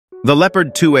The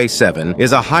Leopard 2A7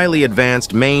 is a highly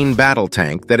advanced main battle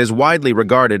tank that is widely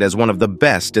regarded as one of the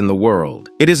best in the world.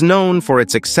 It is known for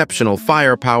its exceptional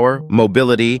firepower,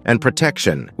 mobility, and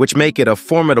protection, which make it a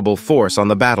formidable force on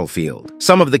the battlefield.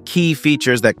 Some of the key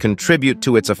features that contribute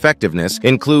to its effectiveness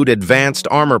include advanced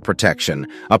armor protection,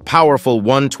 a powerful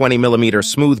 120mm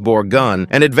smoothbore gun,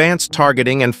 and advanced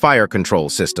targeting and fire control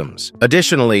systems.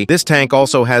 Additionally, this tank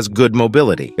also has good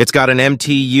mobility. It's got an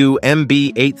MTU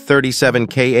MB-837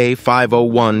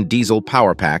 Ka501 diesel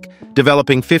powerpack,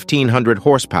 developing 1,500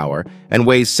 horsepower and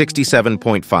weighs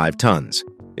 67.5 tons.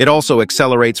 It also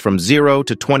accelerates from 0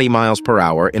 to 20 miles per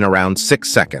hour in around 6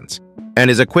 seconds,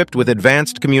 and is equipped with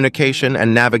advanced communication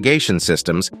and navigation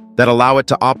systems that allow it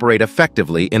to operate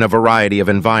effectively in a variety of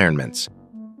environments.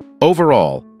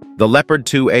 Overall, the Leopard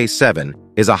 2A7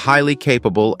 is a highly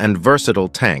capable and versatile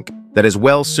tank that is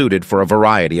well suited for a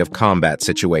variety of combat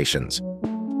situations.